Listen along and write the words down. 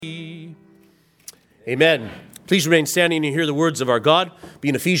Amen. Please remain standing and hear the words of our God, be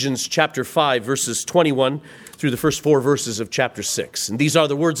in Ephesians chapter 5, verses 21 through the first 4 verses of chapter 6. And these are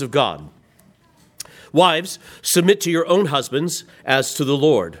the words of God. Wives, submit to your own husbands as to the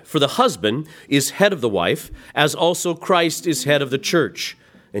Lord. For the husband is head of the wife, as also Christ is head of the church,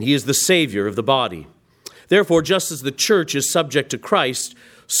 and he is the Savior of the body. Therefore, just as the church is subject to Christ,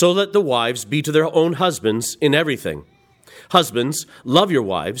 so let the wives be to their own husbands in everything. Husbands, love your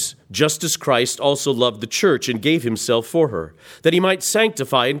wives, just as Christ also loved the church and gave himself for her, that he might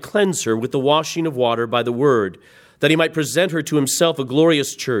sanctify and cleanse her with the washing of water by the word, that he might present her to himself a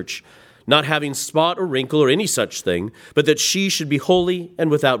glorious church, not having spot or wrinkle or any such thing, but that she should be holy and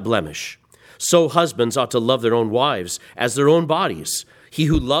without blemish. So husbands ought to love their own wives as their own bodies. He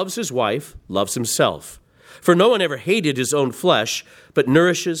who loves his wife loves himself. For no one ever hated his own flesh, but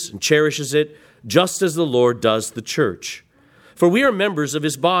nourishes and cherishes it, just as the Lord does the church. For we are members of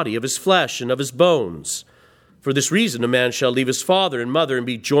his body, of his flesh, and of his bones. For this reason a man shall leave his father and mother and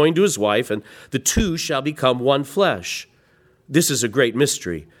be joined to his wife, and the two shall become one flesh. This is a great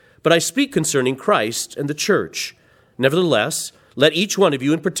mystery, but I speak concerning Christ and the church. Nevertheless, let each one of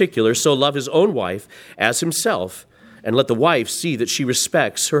you in particular so love his own wife as himself, and let the wife see that she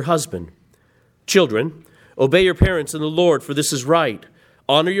respects her husband. Children, obey your parents in the Lord, for this is right.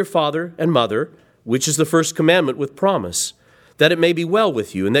 Honor your father and mother, which is the first commandment with promise, that it may be well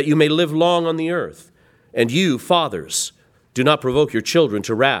with you, and that you may live long on the earth. And you, fathers, do not provoke your children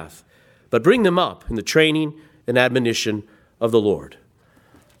to wrath, but bring them up in the training and admonition of the Lord.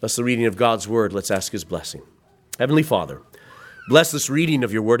 Thus the reading of God's word. Let's ask his blessing. Heavenly Father, bless this reading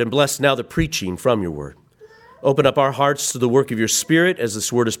of your word, and bless now the preaching from your word. Open up our hearts to the work of your Spirit as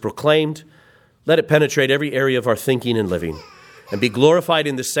this word is proclaimed. Let it penetrate every area of our thinking and living, and be glorified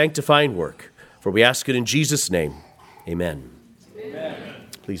in this sanctifying work. For we ask it in Jesus' name. Amen. Amen.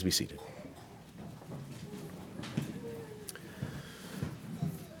 Please be seated.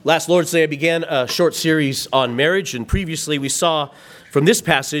 Last Lord's Day, I began a short series on marriage, and previously we saw from this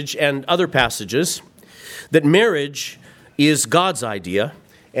passage and other passages that marriage is God's idea,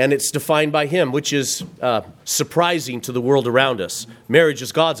 and it's defined by him, which is surprising to the world around us. Marriage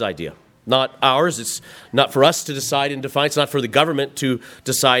is God's idea, not ours. It's not for us to decide and define. It's not for the government to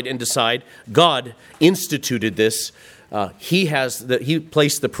decide and decide. God instituted this. He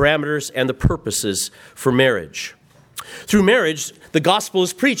placed the parameters and the purposes for marriage. Through marriage, the gospel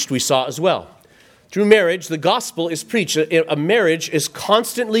is preached, we saw as well. Through marriage, the gospel is preached. A marriage is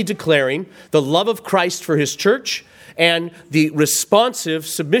constantly declaring the love of Christ for his church and the responsive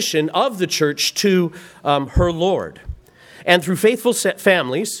submission of the church to her Lord. And through faithful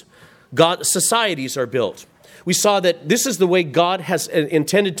families, societies are built. We saw that this is the way God has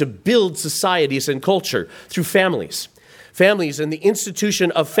intended to build societies and culture, through families. Families and the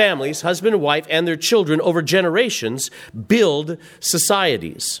institution of families, husband and wife and their children over generations, build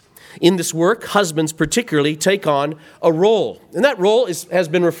societies. In this work, husbands particularly take on a role. And that role has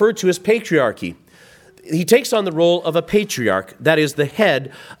been referred to as patriarchy. He takes on the role of a patriarch, that is the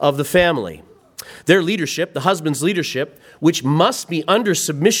head of the family. Their leadership, the husband's leadership, which must be under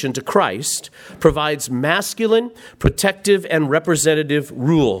submission to Christ, provides masculine, protective, and representative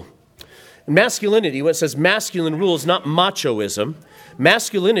rule. Masculinity, when it says masculine rule, is not machoism.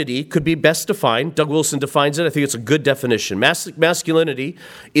 Masculinity could be best defined. Doug Wilson defines it. I think it's a good definition. Masculinity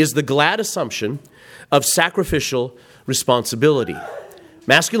is the glad assumption of sacrificial responsibility.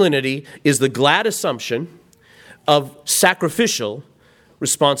 Masculinity is the glad assumption of sacrificial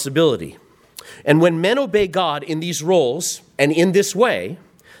responsibility. And when men obey God in these roles and in this way,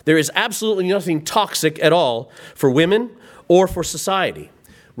 there is absolutely nothing toxic at all for women or for society.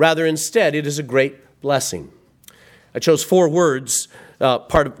 Rather, instead, it is a great blessing. I chose 4 words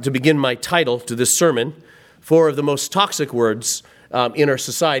to begin my title to this sermon, 4 of the most toxic words in our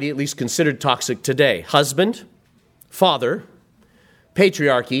society, at least considered toxic today: husband, father,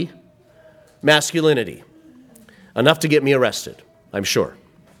 patriarchy, masculinity. Enough to get me arrested, I'm sure.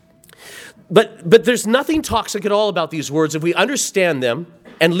 But there's nothing toxic at all about these words if we understand them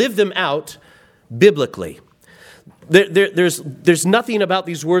and live them out biblically. There's nothing about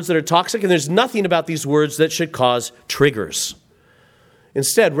these words that are toxic, and there's nothing about these words that should cause triggers.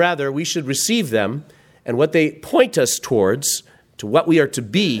 Instead, rather, we should receive them and what they point us towards, to what we are to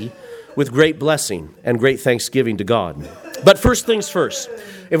be, with great blessing and great thanksgiving to God. But first things first.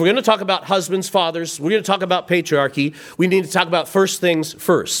 If we're going to talk about husbands, fathers, we're going to talk about patriarchy, we need to talk about first things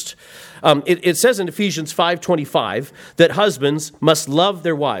first. It says in Ephesians 5:25 that husbands must love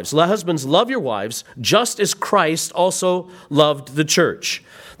their wives. Husbands, love your wives just as Christ also loved the church.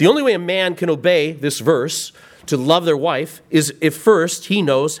 The only way a man can obey this verse, to love their wife is if first he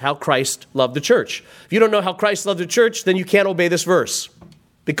knows how Christ loved the church. If you don't know how Christ loved the church, then you can't obey this verse.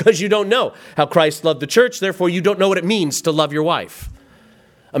 Because you don't know how Christ loved the church, therefore you don't know what it means to love your wife.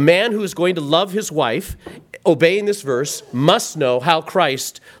 A man who is going to love his wife, obeying this verse, must know how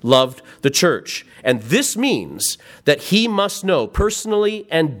Christ loved the church. And this means that he must know personally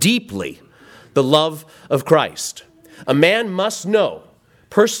and deeply the love of Christ. A man must know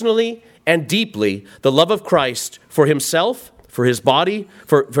personally and deeply the love of Christ for himself, for his body,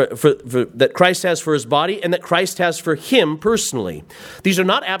 that Christ has for his body, and that Christ has for him personally. These are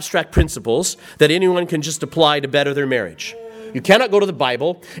not abstract principles that anyone can just apply to better their marriage. You cannot go to the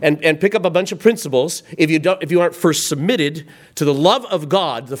Bible and pick up a bunch of principles if you aren't first submitted to the love of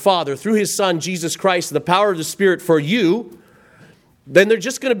God, the Father, through his Son, Jesus Christ, and the power of the Spirit for you. Then they're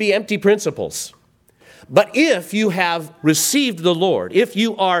just going to be empty principles. But if you have received the Lord, if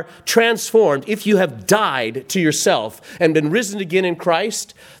you are transformed, if you have died to yourself and been risen again in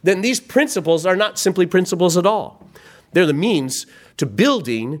Christ, then these principles are not simply principles at all. They're the means to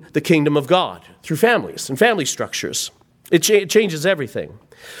building the kingdom of God through families and family structures. It changes everything.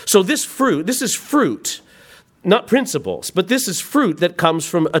 So this is fruit, not principles, but this is fruit that comes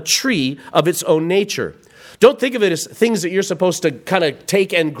from a tree of its own nature. Don't think of it as things that you're supposed to kind of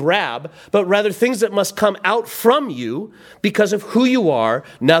take and grab, but rather things that must come out from you because of who you are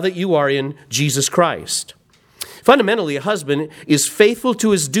now that you are in Jesus Christ. Fundamentally, a husband is faithful to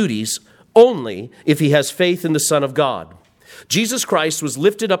his duties only if he has faith in the Son of God. Jesus Christ was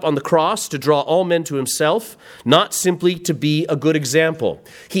lifted up on the cross to draw all men to himself, not simply to be a good example.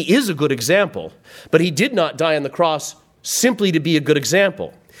 He is a good example, but he did not die on the cross simply to be a good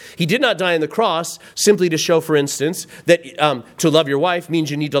example. He did not die on the cross simply to show, for instance, that to love your wife means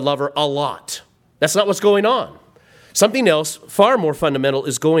you need to love her a lot. That's not what's going on. Something else, far more fundamental,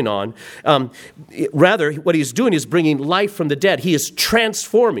 is going on. Rather, what he's doing is bringing life from the dead. He is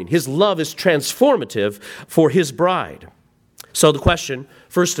transforming. His love is transformative for his bride. So the question,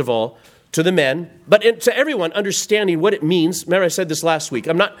 first of all, to the men, but to everyone, understanding what it means. Remember, I said this last week.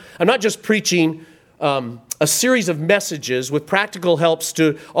 I'm not just preaching a series of messages with practical helps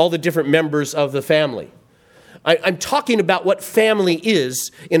to all the different members of the family. I'm talking about what family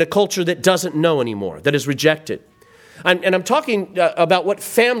is in a culture that doesn't know anymore, that is rejected. And I'm talking about what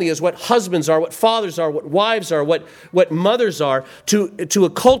family is, what husbands are, what fathers are, what wives are, what mothers are, to a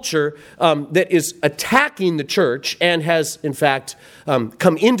culture that is attacking the church and has, in fact,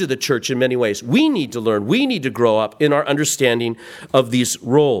 come into the church in many ways. We need to learn. We need to grow up in our understanding of these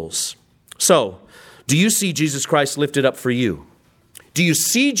roles. So, do you see Jesus Christ lifted up for you? Do you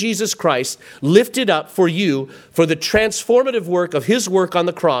see Jesus Christ lifted up for you for the transformative work of his work on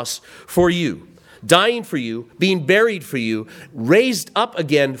the cross for you? Dying for you, being buried for you, raised up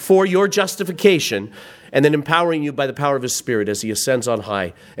again for your justification, and then empowering you by the power of his Spirit as he ascends on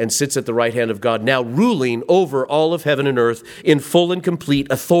high and sits at the right hand of God, now ruling over all of heaven and earth in full and complete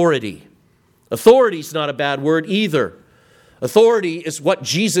authority. Authority is not a bad word either. Authority is what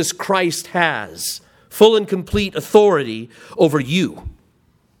Jesus Christ has. Full and complete authority over you.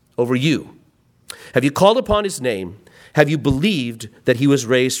 Over you. Have you called upon his name? Have you believed that he was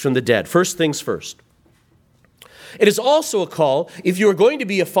raised from the dead? First things first. It is also a call, if you're going to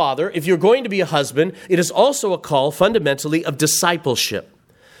be a father, if you're going to be a husband, it is also a call fundamentally of discipleship,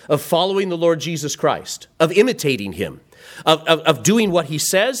 of following the Lord Jesus Christ, of imitating him, of doing what he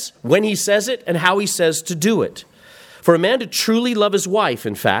says, when he says it, and how he says to do it. For a man to truly love his wife,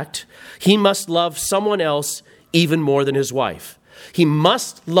 in fact, he must love someone else even more than his wife. He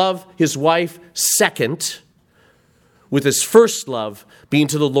must love his wife second, with his first love being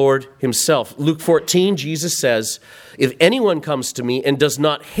to the Lord himself. Luke 14, Jesus says, if anyone comes to me and does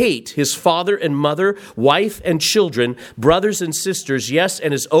not hate his father and mother, wife and children, brothers and sisters, yes,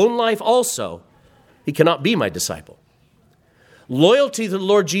 and his own life also, he cannot be my disciple. Loyalty to the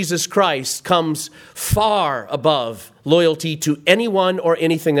Lord Jesus Christ comes far above loyalty to anyone or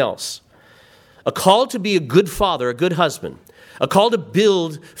anything else. A call to be a good father, a good husband, a call to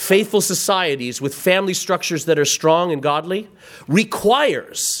build faithful societies with family structures that are strong and godly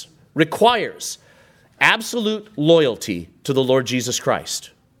requires absolute loyalty to the Lord Jesus Christ.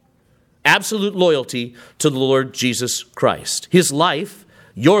 Absolute loyalty to the Lord Jesus Christ. His life,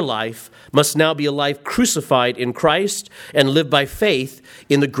 your life, must now be a life crucified in Christ and lived by faith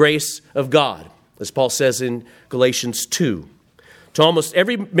in the grace of God, as Paul says in Galatians 2. To almost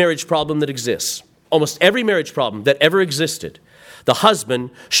every marriage problem that exists, almost every marriage problem that ever existed, the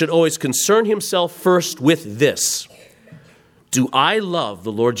husband should always concern himself first with this: do I love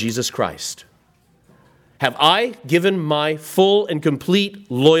the Lord Jesus Christ? Have I given my full and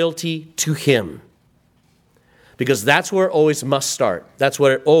complete loyalty to him? because that's where it always must start. That's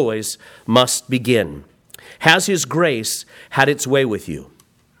where it always must begin. Has His grace had its way with you?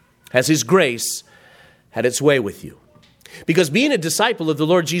 Has His grace had its way with you? Because being a disciple of the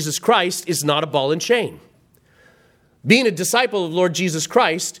Lord Jesus Christ is not a ball and chain. Being a disciple of the Lord Jesus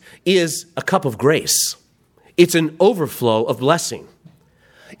Christ is a cup of grace. It's an overflow of blessing.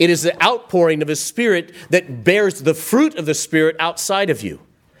 It is the outpouring of His Spirit that bears the fruit of the Spirit outside of you.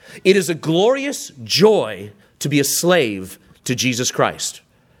 It is a glorious joy to be a slave to Jesus Christ.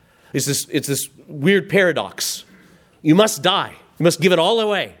 It's this weird paradox. You must die. You must give it all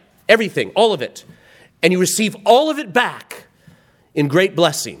away. Everything, all of it. And you receive all of it back in great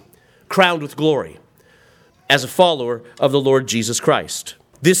blessing, crowned with glory, as a follower of the Lord Jesus Christ.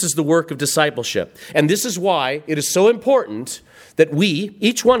 This is the work of discipleship. And this is why it is so important that we,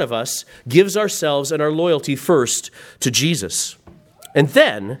 each one of us, gives ourselves and our loyalty first to Jesus, and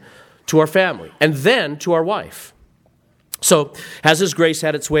then to our family, and then to our wife. So, has His grace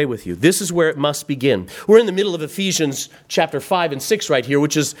had its way with you? This is where it must begin. We're in the middle of Ephesians chapter 5 and 6 right here,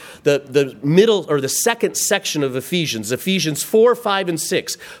 which is the middle or the second section of Ephesians. Ephesians 4, 5, and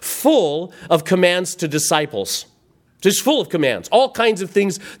 6, full of commands to disciples. Just full of commands, all kinds of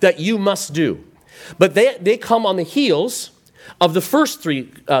things that you must do. But they come on the heels of the first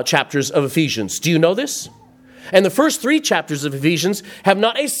three chapters of Ephesians. Do you know this? And the first three chapters of Ephesians have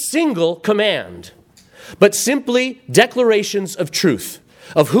not a single command, but simply declarations of truth,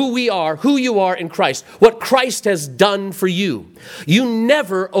 of who we are, who you are in Christ, what Christ has done for you. You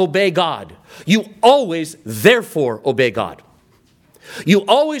never obey God. You always, therefore, obey God. You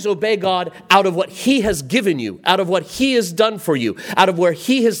always obey God out of what He has given you, out of what He has done for you, out of where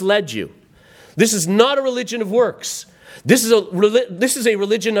He has led you. This is not a religion of works. This is a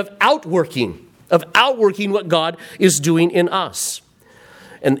religion of outworking what God is doing in us.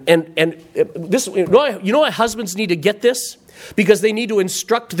 And this, you know why husbands need to get this? Because they need to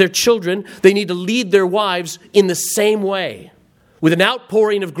instruct their children. They need to lead their wives in the same way, with an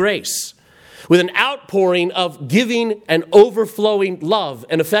outpouring of grace, with an outpouring of giving and overflowing love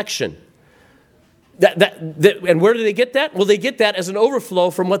and affection. And where do they get that? Well, they get that as an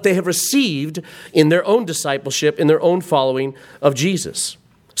overflow from what they have received in their own discipleship, in their own following of Jesus.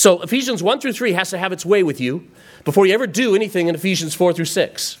 So Ephesians 1 through 3 has to have its way with you before you ever do anything in Ephesians 4 through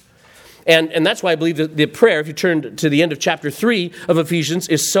 6. And that's why I believe that the prayer, if you turn to the end of chapter 3 of Ephesians,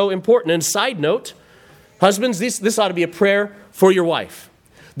 is so important. And side note, husbands, this ought to be a prayer for your wife.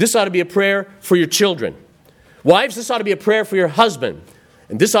 This ought to be a prayer for your children. Wives, this ought to be a prayer for your husband.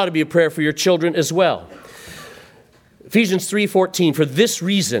 And this ought to be a prayer for your children as well. Ephesians 3:14, for this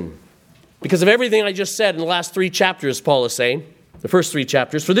reason, because of everything I just said in the last three chapters, Paul is saying, the first three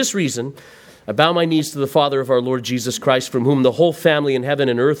chapters, for this reason, I bow my knees to the Father of our Lord Jesus Christ, from whom the whole family in heaven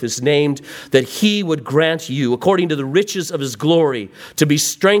and earth is named, that He would grant you, according to the riches of His glory, to be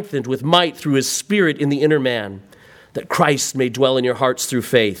strengthened with might through His Spirit in the inner man, that Christ may dwell in your hearts through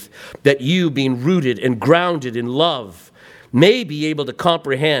faith, that you, being rooted and grounded in love, may be able to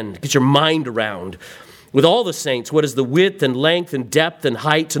comprehend, get your mind around, with all the saints, what is the width and length and depth and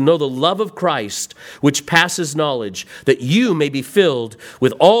height, to know the love of Christ, which passes knowledge, that you may be filled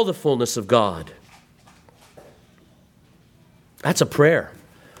with all the fullness of God. That's a prayer.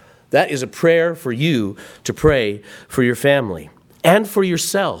 That is a prayer for you to pray for your family and for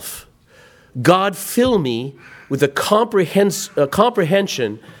yourself. God, fill me with a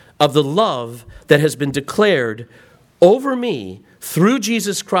comprehension of the love that has been declared over me through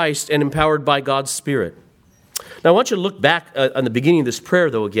Jesus Christ and empowered by God's Spirit. Now, I want you to look back on the beginning of this prayer,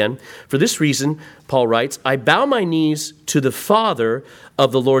 though, again. For this reason, Paul writes, I bow my knees to the Father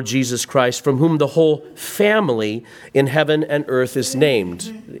of the Lord Jesus Christ, from whom the whole family in heaven and earth is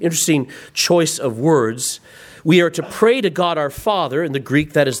named. Interesting choice of words. We are to pray to God our Father, in the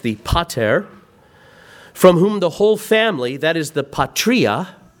Greek that is the pater, from whom the whole family, that is the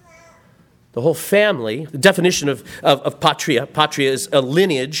patria, the whole family, the definition of patria is a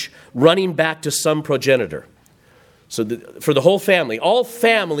lineage running back to some progenitor. So for the whole family, all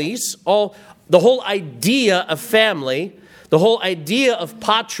families, the whole idea of family, the whole idea of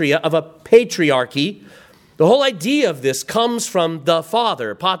patria, of a patriarchy, the whole idea of this comes from the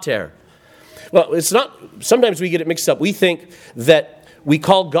father, pater. Well, it's not, sometimes we get it mixed up. We think that we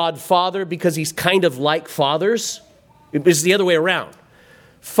call God Father because He's kind of like fathers. It's the other way around.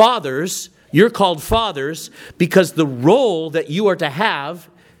 Fathers, you're called fathers because the role that you are to have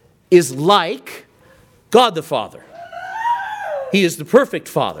is like God the Father. He is the perfect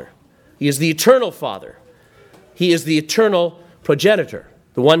Father. He is the eternal Father. He is the eternal progenitor,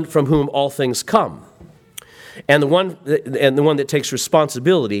 the one from whom all things come, and the one that takes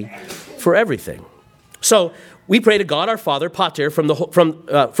responsibility for everything. So we pray to God our Father, Pater, from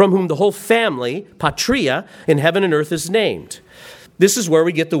whom the whole family, patria, in heaven and earth is named. This is where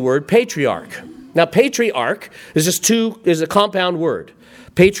we get the word patriarch. Now, patriarch is a compound word.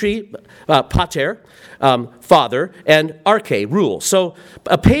 Pater, father, and arche, rule. So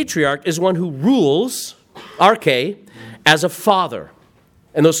a patriarch is one who rules, arche, as a father.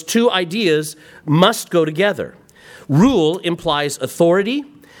 And those two ideas must go together. Rule implies authority,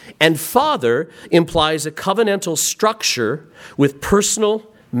 and father implies a covenantal structure with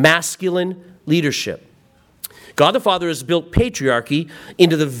personal, masculine leadership. God the Father has built patriarchy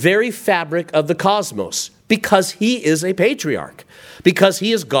into the very fabric of the cosmos because he is a patriarch, because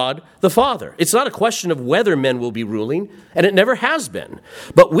he is God the Father. It's not a question of whether men will be ruling, and it never has been,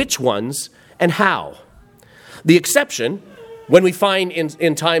 but which ones and how. The exception, when we find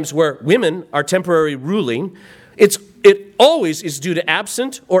in times where women are temporarily ruling, it always is due to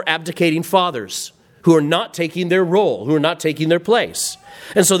absent or abdicating fathers who are not taking their role, who are not taking their place.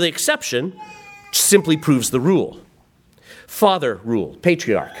 And so the exception simply proves the rule. Father rule,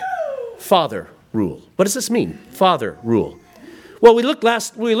 patriarch. Father rule. What does this mean? Father rule. Well, we looked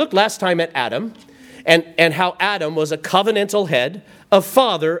last time at Adam and how Adam was a covenantal head, a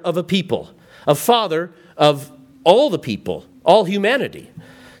father of a people, a father of all the people, all humanity.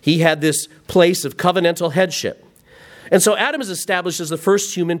 He had this place of covenantal headship. And so Adam is established as the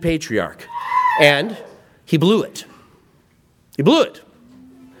first human patriarch. And he blew it. He blew it.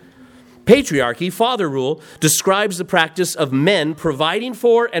 Patriarchy, father rule, describes the practice of men providing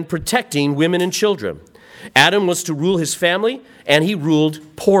for and protecting women and children. Adam was to rule his family, and he ruled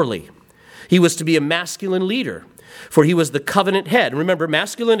poorly. He was to be a masculine leader, for he was the covenant head. Remember,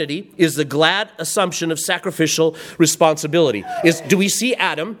 masculinity is the glad assumption of sacrificial responsibility. Do we see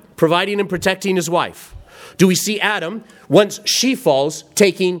Adam providing and protecting his wife? Do we see Adam, once she falls,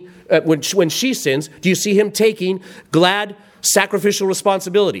 when she sins, do you see him taking glad sacrificial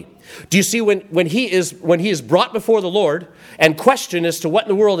responsibility? Do you see when he is brought before the Lord and questioned as to what in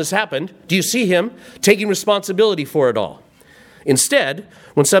the world has happened, do you see him taking responsibility for it all? Instead,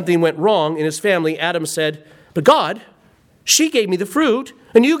 when something went wrong in his family, Adam said, "But God, she gave me the fruit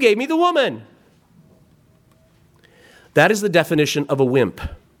and you gave me the woman." That is the definition of a wimp.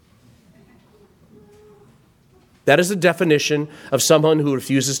 That is the definition of someone who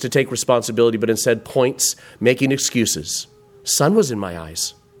refuses to take responsibility but instead points, making excuses. Sun was in my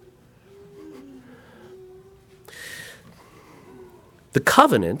eyes. The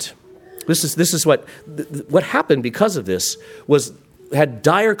covenant, this is what happened because of this, had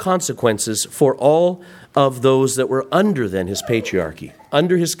dire consequences for all of those that were under then his patriarchy,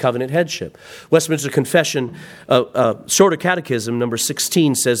 under his covenant headship. Westminster Confession, Shorter Catechism, number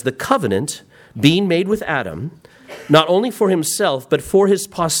 16, says, "The covenant being made with Adam, not only for himself, but for his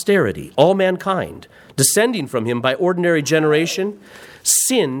posterity, all mankind, descending from him by ordinary generation,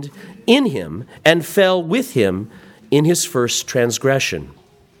 sinned in him and fell with him in his first transgression."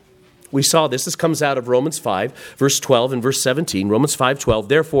 We saw this. This comes out of Romans 5, verse 12 and verse 17. Romans 5:12,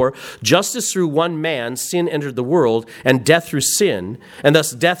 "Therefore, just as through one man sin entered the world, and death through sin, and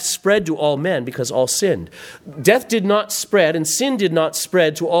thus death spread to all men because all sinned." Death did not spread, and sin did not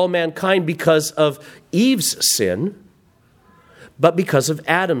spread to all mankind because of Eve's sin, but because of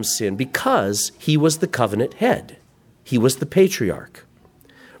Adam's sin, because he was the covenant head. He was the patriarch.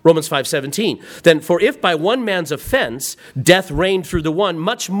 Romans 5:17, "Then for if by one man's offense death reigned through the one,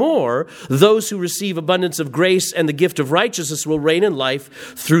 much more those who receive abundance of grace and the gift of righteousness will reign in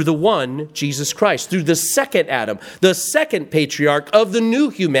life through the one, Jesus Christ," through the second Adam, the second patriarch of the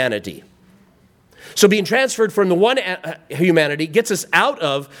new humanity. So being transferred from the one humanity gets us out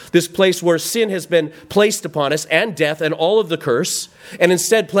of this place where sin has been placed upon us and death and all of the curse, and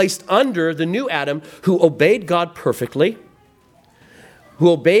instead placed under the new Adam who obeyed God perfectly, who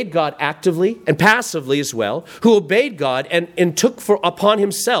obeyed God actively and passively as well, who obeyed God and took upon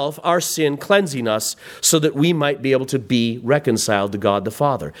himself our sin, cleansing us so that we might be able to be reconciled to God the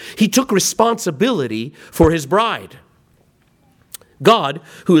Father. He took responsibility for his bride. God,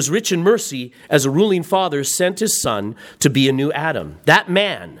 who is rich in mercy, as a ruling father, sent his son to be a new Adam. That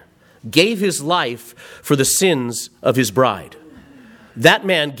man gave his life for the sins of his bride. That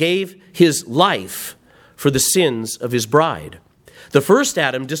man gave his life for the sins of his bride. The first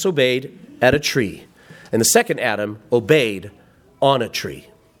Adam disobeyed at a tree, and the second Adam obeyed on a tree.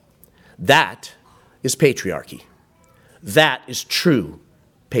 That is patriarchy. That is true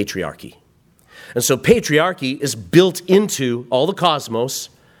patriarchy. And so patriarchy is built into all the cosmos.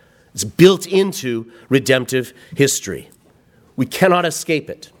 It's built into redemptive history. We cannot escape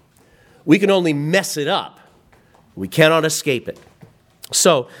it. We can only mess it up. We cannot escape it.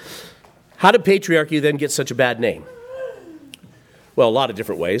 So, How did patriarchy then get such a bad name? Well, a lot of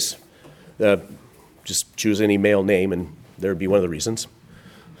different ways. Just choose any male name and there would be one of the reasons.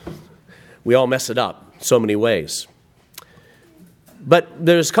 We all mess it up so many ways. But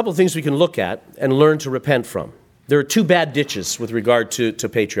there's a couple of things we can look at and learn to repent from. There are two bad ditches with regard to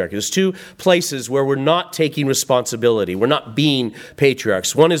patriarchy. There's two places where we're not taking responsibility. We're not being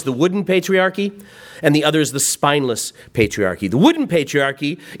patriarchs. One is the wooden patriarchy, and the other is the spineless patriarchy. The wooden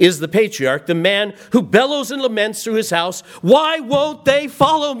patriarchy is the patriarch, the man who bellows and laments through his house, "Why won't they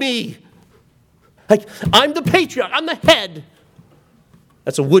follow me?" Like, I'm the patriarch, I'm the head.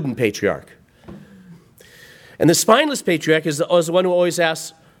 That's a wooden patriarch. And the spineless patriarch is the one who always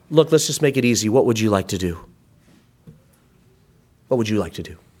asks, "Look, let's just make it easy. What would you like to do? What would you like to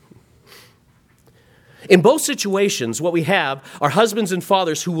do?" In both situations, what we have are husbands and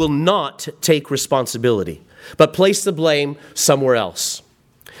fathers who will not take responsibility, but place the blame somewhere else.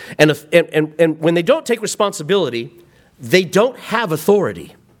 And when they don't take responsibility, they don't have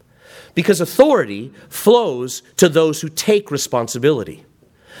authority, because authority flows to those who take responsibility.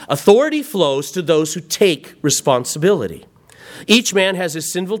 Authority flows to those who take responsibility. Each man has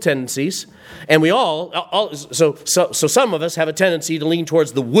his sinful tendencies, and we so some of us have a tendency to lean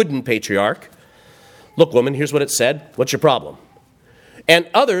towards the wooden patriarch. "Look, woman, here's what it said. What's your problem?" And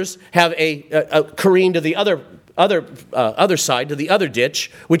others have a careen to the other side, to the other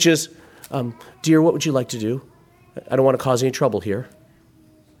ditch, which is, "Dear, what would you like to do? I don't want to cause any trouble here."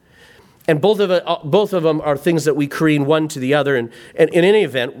 And both of them are things that we careen one to the other. And in any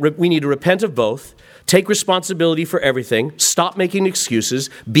event, we need to repent of both, take responsibility for everything, stop making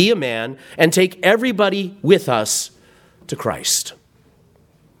excuses, be a man, and take everybody with us to Christ.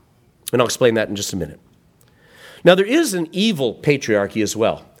 And I'll explain that in just a minute. Now, there is an evil patriarchy as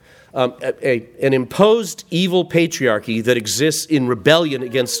well, an imposed evil patriarchy that exists in rebellion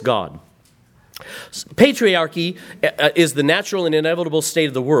against God. Patriarchy is the natural and inevitable state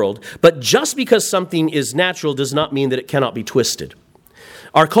of the world, but just because something is natural does not mean that it cannot be twisted.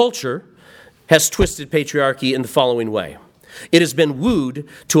 Our culture has twisted patriarchy in the following way. It has been wooed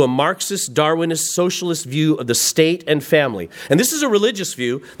to a Marxist, Darwinist, socialist view of the state and family. And this is a religious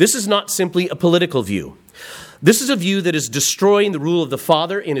view. This is not simply a political view. This is a view that is destroying the rule of the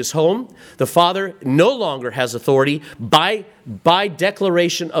father in his home. The father no longer has authority by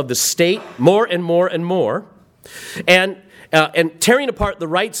declaration of the state, more and more and more, and tearing apart the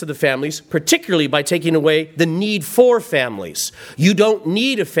rights of the families, particularly by taking away the need for families. You don't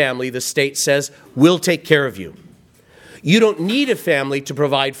need a family, the state says, we'll take care of you. You don't need a family to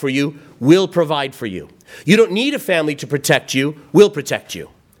provide for you, we'll provide for you. You don't need a family to protect you, we'll protect you.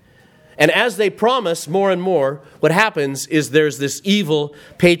 And as they promise more and more, what happens is there's this evil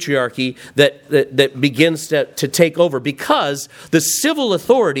patriarchy that begins to take over, because the civil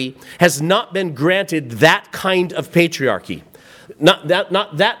authority has not been granted that kind of patriarchy, not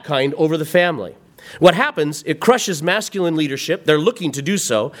that kind over the family. What happens, it crushes masculine leadership, they're looking to do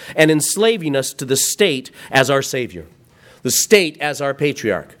so, and enslaving us to the state as our savior, the state as our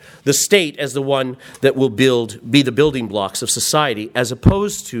patriarch, the state as the one that will be the building blocks of society, as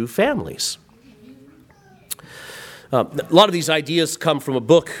opposed to families. A lot of these ideas come from a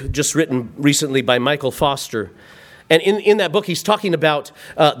book just written recently by Michael Foster. And in that book, he's talking about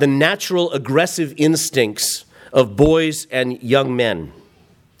the natural aggressive instincts of boys and young men,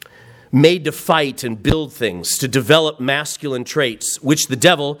 made to fight and build things, to develop masculine traits, which the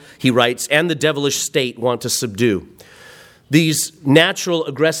devil, he writes, and the devilish state want to subdue. These natural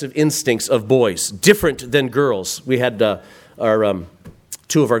aggressive instincts of boys, different than girls. We had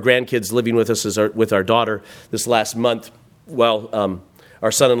two of our grandkids living with us with our daughter this last month. Well,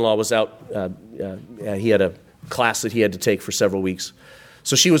 our son-in-law was out. He had a class that he had to take for several weeks.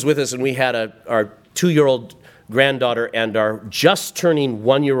 So she was with us, and we had our 2-year-old granddaughter and our just turning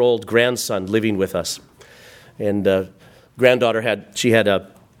 1-year-old grandson living with us. And granddaughter had a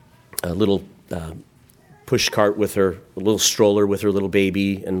little push cart with her, a little stroller with her little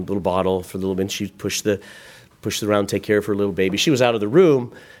baby and a little bottle for the little, and she pushed around, take care of her little baby. She was out of the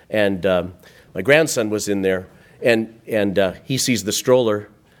room, and my grandson was in there, and he sees the stroller,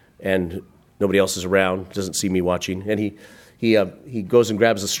 and nobody else is around, doesn't see me watching, and he goes and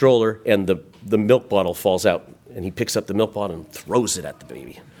grabs the stroller, and the milk bottle falls out, and he picks up the milk bottle and throws it at the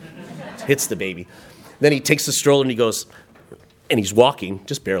baby, hits the baby. Then he takes the stroller and he goes. And he's walking,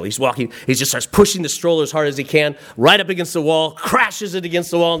 just barely, he just starts pushing the stroller as hard as he can, right up against the wall, crashes it against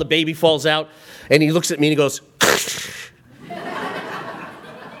the wall, and the baby falls out. And he looks at me and he goes,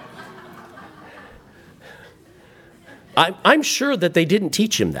 I'm sure that they didn't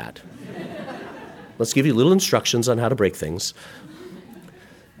teach him that. Let's give you little instructions on how to break things.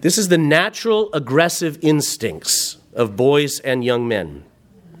 This is the natural aggressive instincts of boys and young men.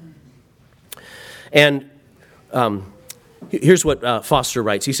 And here's what Foster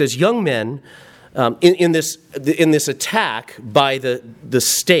writes. He says, young men, in this attack by the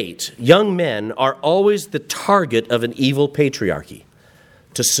state, young men are always the target of an evil patriarchy,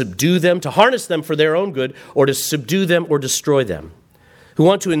 to subdue them, to harness them for their own good, or to subdue them or destroy them, who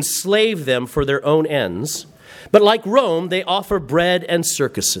want to enslave them for their own ends. But like Rome, they offer bread and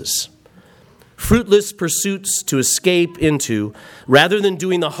circuses, fruitless pursuits to escape into, rather than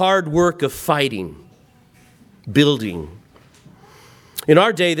doing the hard work of fighting, building. In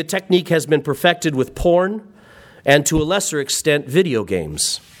our day, the technique has been perfected with porn and, to a lesser extent, video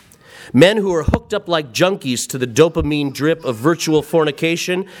games. Men who are hooked up like junkies to the dopamine drip of virtual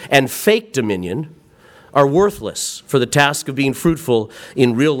fornication and fake dominion are worthless for the task of being fruitful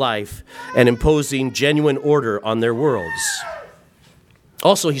in real life and imposing genuine order on their worlds.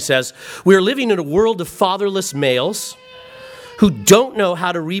 Also, he says, we are living in a world of fatherless males who don't know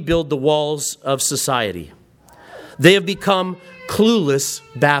how to rebuild the walls of society. They have become clueless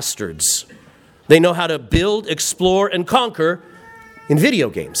bastards. They know how to build, explore, and conquer in video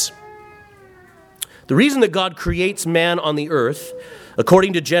games. The reason that God creates man on the earth,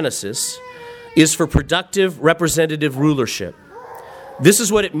 according to Genesis, is for productive representative rulership. This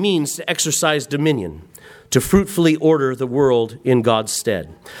is what it means to exercise dominion, to fruitfully order the world in God's stead.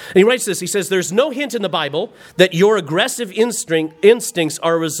 And he writes this, he says, there's no hint in the Bible that your aggressive instincts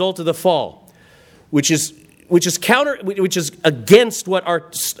are a result of the fall, which is against what our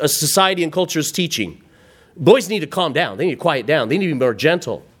society and culture is teaching. Boys need to calm down. They need to quiet down. They need to be more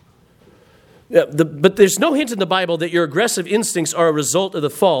gentle. But there's no hint in the Bible that your aggressive instincts are a result of the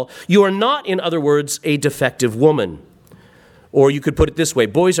fall. You are not, in other words, a defective woman. Or you could put it this way,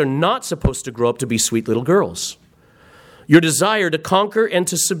 boys are not supposed to grow up to be sweet little girls. Your desire to conquer and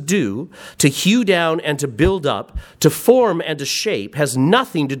to subdue, to hew down and to build up, to form and to shape has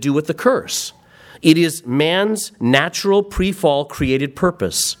nothing to do with the curse. It is man's natural pre-fall created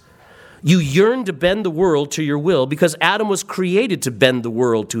purpose. You yearn to bend the world to your will because Adam was created to bend the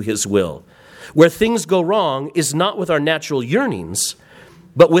world to his will. Where things go wrong is not with our natural yearnings,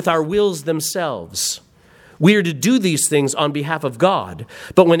 but with our wills themselves. We are to do these things on behalf of God,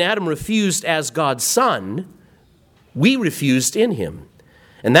 but when Adam refused as God's son, we refused in him.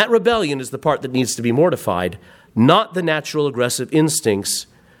 And that rebellion is the part that needs to be mortified, not the natural aggressive instincts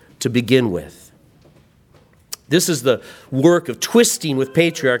to begin with. This is the work of twisting with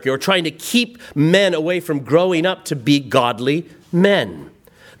patriarchy or trying to keep men away from growing up to be godly men.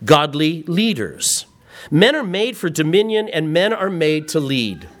 Godly leaders. Men are made for dominion and men are made to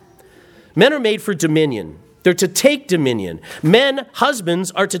lead. Men are made for dominion. They're to take dominion. Men, husbands,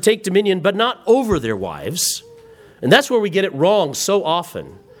 are to take dominion, but not over their wives. And that's where we get it wrong so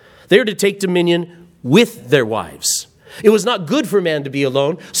often. They're to take dominion with their wives. It was not good for man to be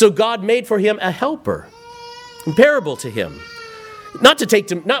alone, so God made for him a helper, comparable to him. Not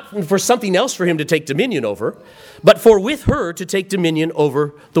for something else for him to take dominion over, but for with her to take dominion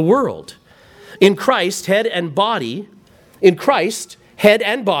over the world. In Christ, head and body,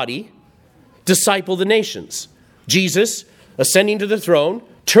 disciple the nations. Jesus, ascending to the throne,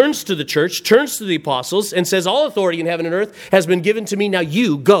 turns to the church, turns to the apostles, and says, all authority in heaven and earth has been given to me. Now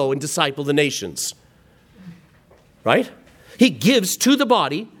you go and disciple the nations. Right? He gives to the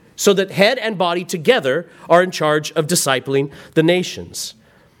body so that head and body together are in charge of discipling the nations.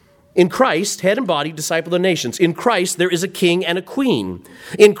 In Christ, head and body disciple the nations. In Christ, there is a king and a queen.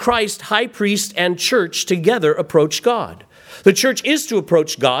 In Christ, high priest and church together approach God. The church is to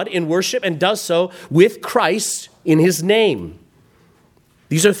approach God in worship and does so with Christ in his name.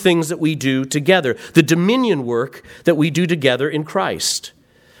 These are things that we do together. The dominion work that we do together in Christ.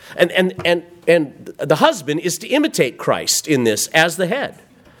 And the husband is to imitate Christ in this as the head.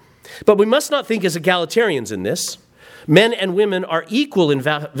 But we must not think as egalitarians in this. Men and women are equal in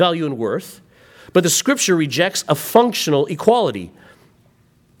value and worth, but the scripture rejects a functional equality.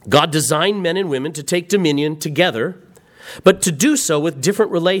 God designed men and women to take dominion together, but to do so with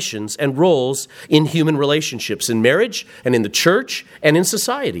different relations and roles in human relationships, in marriage and in the church and in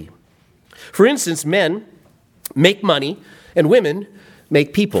society. For instance, men make money and women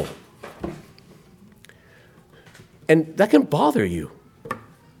make people. And that can bother you.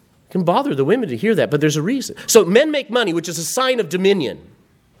 It can bother the women to hear that, but there's a reason. So men make money, which is a sign of dominion.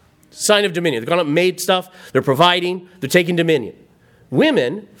 Sign of dominion. They've gone up and made stuff. They're providing. They're taking dominion.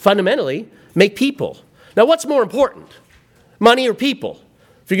 Women, fundamentally, make people. Now, what's more important? Money or people?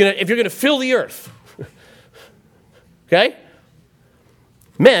 If you're going to fill the earth. Okay?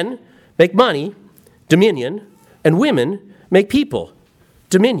 Men make money, dominion, and women make people,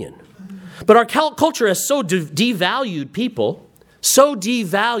 dominion. But our culture has so devalued people, so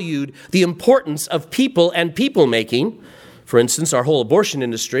devalued the importance of people and people-making, for instance, our whole abortion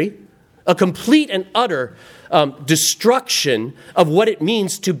industry, a complete and utter destruction of what it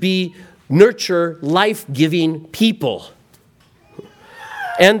means to nurture life-giving people.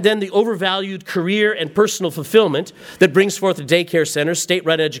 And then the overvalued career and personal fulfillment that brings forth a daycare center,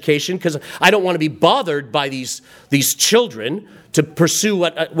 state-run education, because I don't want to be bothered by these children to pursue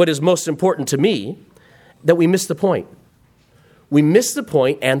what is most important to me, that we miss the point. We miss the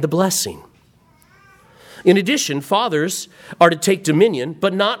point and the blessing. In addition, fathers are to take dominion,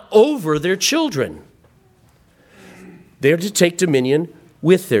 but not over their children. They are to take dominion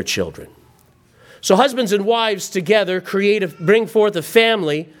with their children. So husbands and wives together bring forth a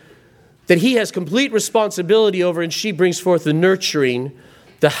family that he has complete responsibility over, and she brings forth the nurturing,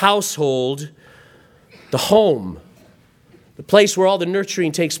 the household, the home, the place where all the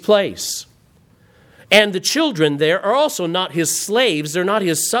nurturing takes place. And the children there are also not his slaves, they're not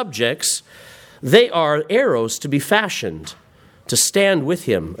his subjects. They are arrows to be fashioned to stand with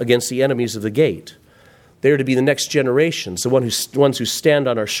him against the enemies of the gate. They're to be the next generations, the ones who stand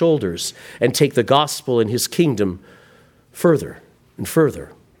on our shoulders and take the gospel and his kingdom further and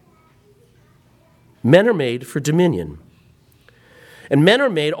further. Men are made for dominion. And men are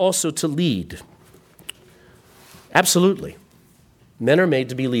made also to lead. Absolutely. Men are made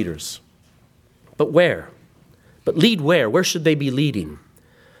to be leaders. But where? But lead where? Where should they be leading?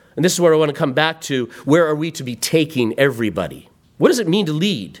 And this is where I want to come back to, where are we to be taking everybody? What does it mean to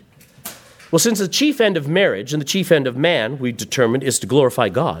lead? Well, since the chief end of marriage and the chief end of man, we've determined, is to glorify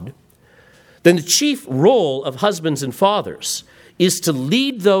God, then the chief role of husbands and fathers is to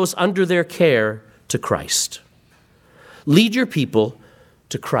lead those under their care to Christ. Lead your people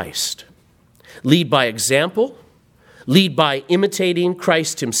to Christ. Lead by example. Lead by imitating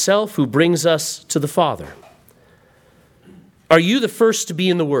Christ himself, who brings us to the Father. Are you the first to be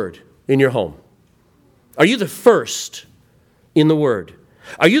in the Word in your home? Are you the first in the Word?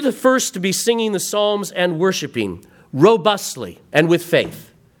 Are you the first to be singing the Psalms and worshiping robustly and with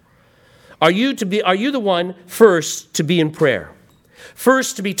faith? Are you the one first to be in prayer?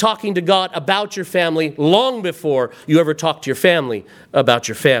 First to be talking to God about your family long before you ever talk to your family about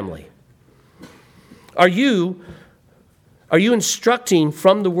your family? Are you instructing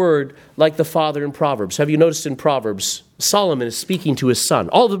from the Word like the father in Proverbs? Have you noticed in Proverbs, Solomon is speaking to his son.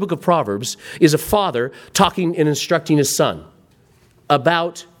 All the book of Proverbs is a father talking and instructing his son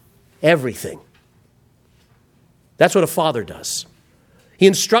about everything. That's what a father does. He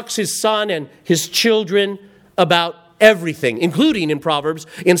instructs his son and his children about everything, including in Proverbs,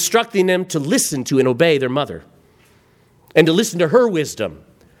 instructing them to listen to and obey their mother and to listen to her wisdom.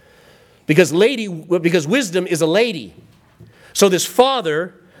 Because wisdom is a lady. So this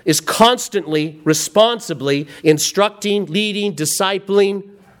father is constantly, responsibly instructing, leading, discipling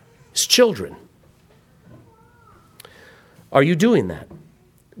his children. Are you doing that?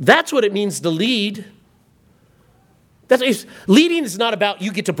 That's what it means to lead. Leading is not about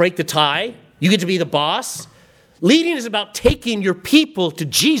you get to break the tie, you get to be the boss. Leading is about taking your people to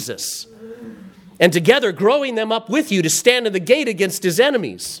Jesus and together growing them up with you to stand in the gate against his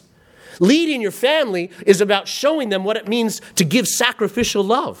enemies. Leading your family is about showing them what it means to give sacrificial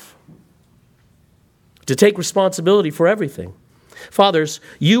love, to take responsibility for everything. Fathers,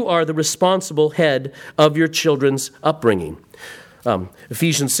 you are the responsible head of your children's upbringing.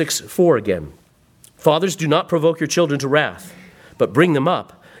 Ephesians 6:4 again. Fathers, do not provoke your children to wrath, but bring them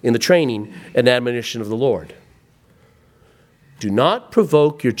up in the training and admonition of the Lord. Do not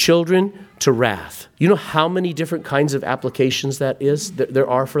provoke your children to wrath. You know how many different kinds of applications there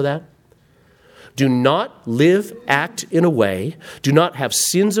are for that? Do not act in a way, do not have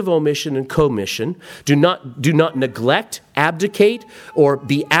sins of omission and commission, do not neglect, abdicate, or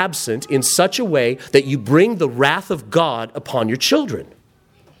be absent in such a way that you bring the wrath of God upon your children.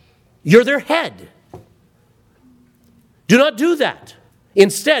 You're their head. Do not do that.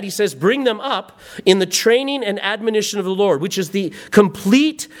 Instead, he says, bring them up in the training and admonition of the Lord, which is the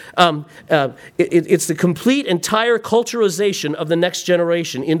complete, it's the complete entire culturalization of the next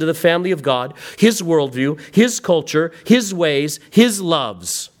generation into the family of God, his worldview, his culture, his ways, his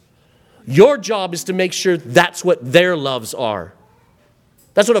loves. Your job is to make sure that's what their loves are.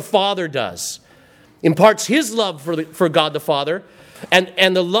 That's what a father does. Imparts his love for God the Father,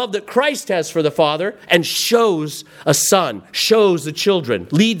 and the love that Christ has for the Father, and shows a son, shows the children,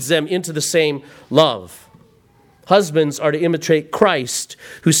 leads them into the same love. Husbands are to imitate Christ,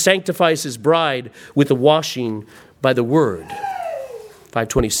 who sanctifies his bride with the washing by the word.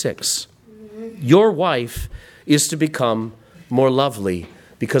 5:26. Your wife is to become more lovely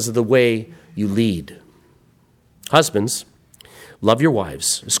because of the way you lead. Husbands, love your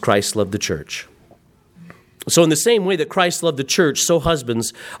wives as Christ loved the church. So in the same way that Christ loved the church, so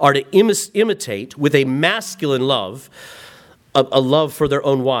husbands are to imitate with a masculine love, a love for their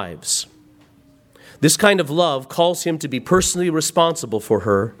own wives. This kind of love calls him to be personally responsible for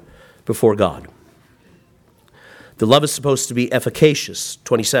her before God. The love is supposed to be efficacious,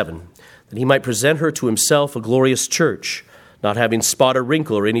 27, that he might present her to himself a glorious church, not having spot or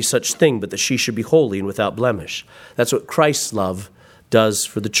wrinkle or any such thing, but that she should be holy and without blemish. That's what Christ's love does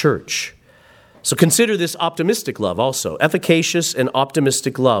for the church. So consider this optimistic love also, efficacious and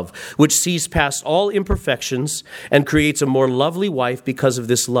optimistic love, which sees past all imperfections and creates a more lovely wife because of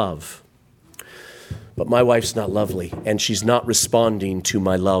this love. But my wife's not lovely, and she's not responding to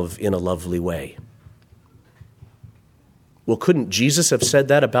my love in a lovely way. Well, couldn't Jesus have said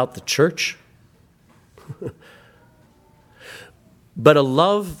that about the church? But a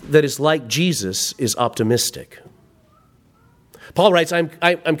love that is like Jesus is optimistic. Paul writes,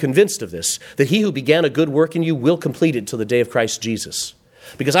 I'm convinced of this, that he who began a good work in you will complete it till the day of Christ Jesus.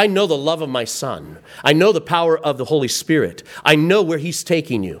 Because I know the love of my Son. I know the power of the Holy Spirit. I know where he's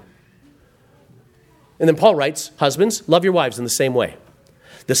taking you. And then Paul writes, husbands, love your wives in the same way.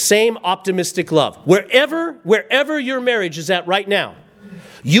 The same optimistic love. Wherever your marriage is at right now,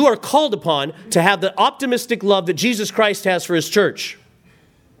 you are called upon to have the optimistic love that Jesus Christ has for his church.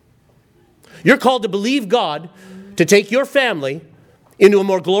 You're called to believe God to take your family into a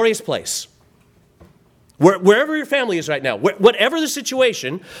more glorious place. Wherever your family is right now, whatever the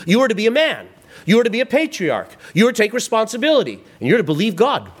situation, you are to be a man. You are to be a patriarch. You are to take responsibility. And you're to believe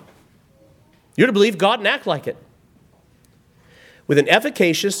God. You're to believe God and act like it. With an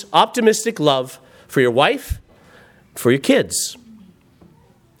efficacious, optimistic love for your wife, for your kids.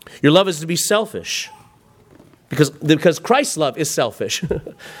 Your love is to be selfish. Because Christ's love is selfish.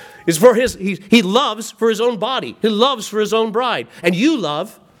 It's for he loves for his own body. He loves for his own bride. And you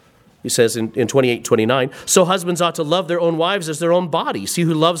love, he says in 28:29, so husbands ought to love their own wives as their own bodies. He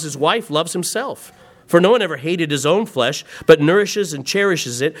who loves his wife loves himself. For no one ever hated his own flesh, but nourishes and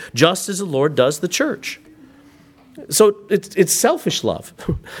cherishes it, just as the Lord does the church. So it's selfish love.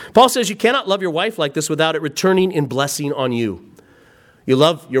 Paul says you cannot love your wife like this without it returning in blessing on you. You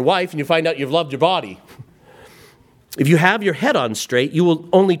love your wife and you find out you've loved your body. If you have your head on straight, you will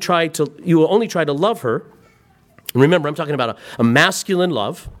only try to love her. And remember, I'm talking about a masculine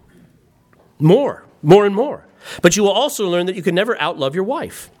love. More and more. But you will also learn that you can never outlove your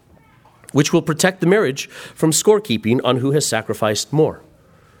wife, which will protect the marriage from scorekeeping on who has sacrificed more.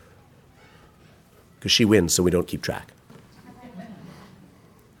 Because she wins, so we don't keep track.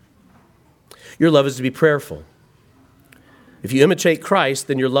 Your love is to be prayerful. If you imitate Christ,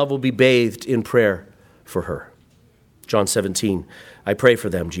 then your love will be bathed in prayer for her. John 17, I pray for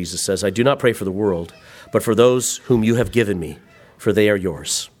them, Jesus says. I do not pray for the world, but for those whom you have given me, for they are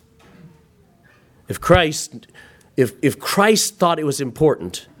yours. If Christ thought it was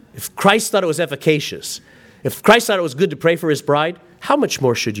important, if Christ thought it was efficacious, if Christ thought it was good to pray for his bride, how much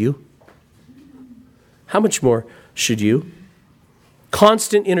more should you? How much more should you?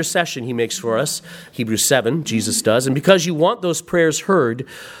 Constant intercession he makes for us, Hebrews 7, Jesus does. And because you want those prayers heard,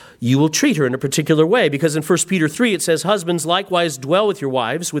 you will treat her in a particular way. Because in 1 Peter 3, it says, husbands, likewise dwell with your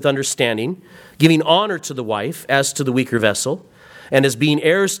wives with understanding, giving honor to the wife as to the weaker vessel, and as being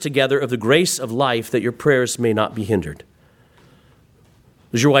heirs together of the grace of life, that your prayers may not be hindered.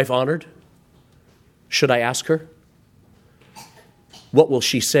 Is your wife honored? Should I ask her? What will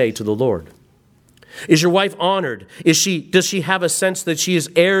she say to the Lord? Is your wife honored? Does she have a sense that she is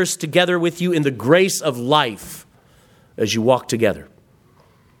heirs together with you in the grace of life as you walk together?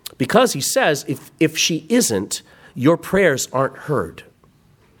 Because he says, if she isn't, your prayers aren't heard.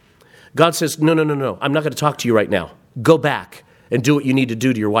 God says, no, I'm not going to talk to you right now. Go back and do what you need to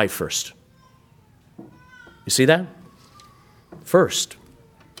do to your wife first. You see that? First.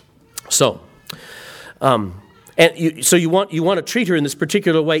 So you want to treat her in this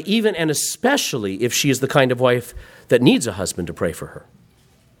particular way, even and especially if she is the kind of wife that needs a husband to pray for her.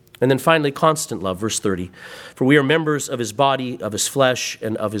 And then finally, constant love, verse 30. For we are members of his body, of his flesh,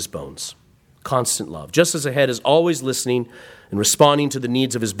 and of his bones. Constant love. Just as a head is always listening and responding to the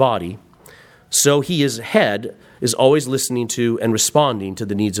needs of his body, so his head is always listening to and responding to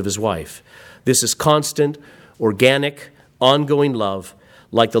the needs of his wife. This is constant, organic, ongoing love,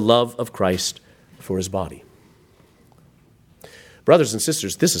 like the love of Christ for his body. Brothers and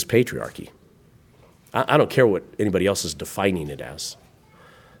sisters, this is patriarchy. I don't care what anybody else is defining it as.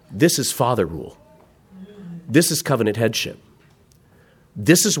 This is father rule. This is covenant headship.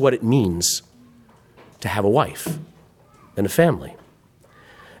 This is what it means to have a wife and a family.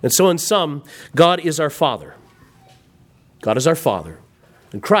 And so in sum, God is our Father. God is our Father,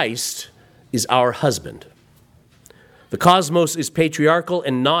 and Christ is our husband. The cosmos is patriarchal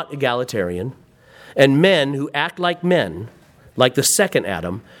and not egalitarian, and men who act like men, like the second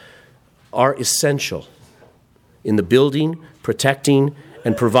Adam, are essential in the building, protecting,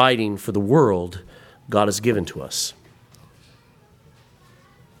 and providing for the world God has given to us.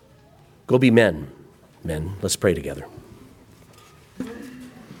 Go be men. Men, let's pray together.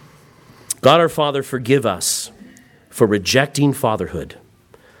 God our Father, forgive us for rejecting fatherhood.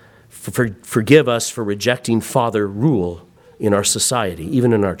 Forgive us for rejecting father rule in our society,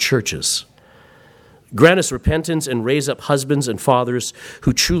 even in our churches. Grant us repentance and raise up husbands and fathers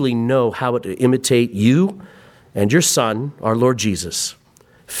who truly know how to imitate you and your Son, our Lord Jesus,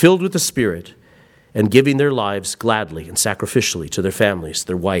 filled with the Spirit and giving their lives gladly and sacrificially to their families,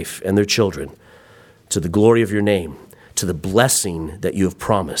 their wife, and their children, to the glory of your name, to the blessing that you have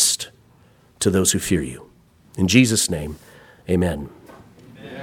promised to those who fear you. In Jesus' name, amen.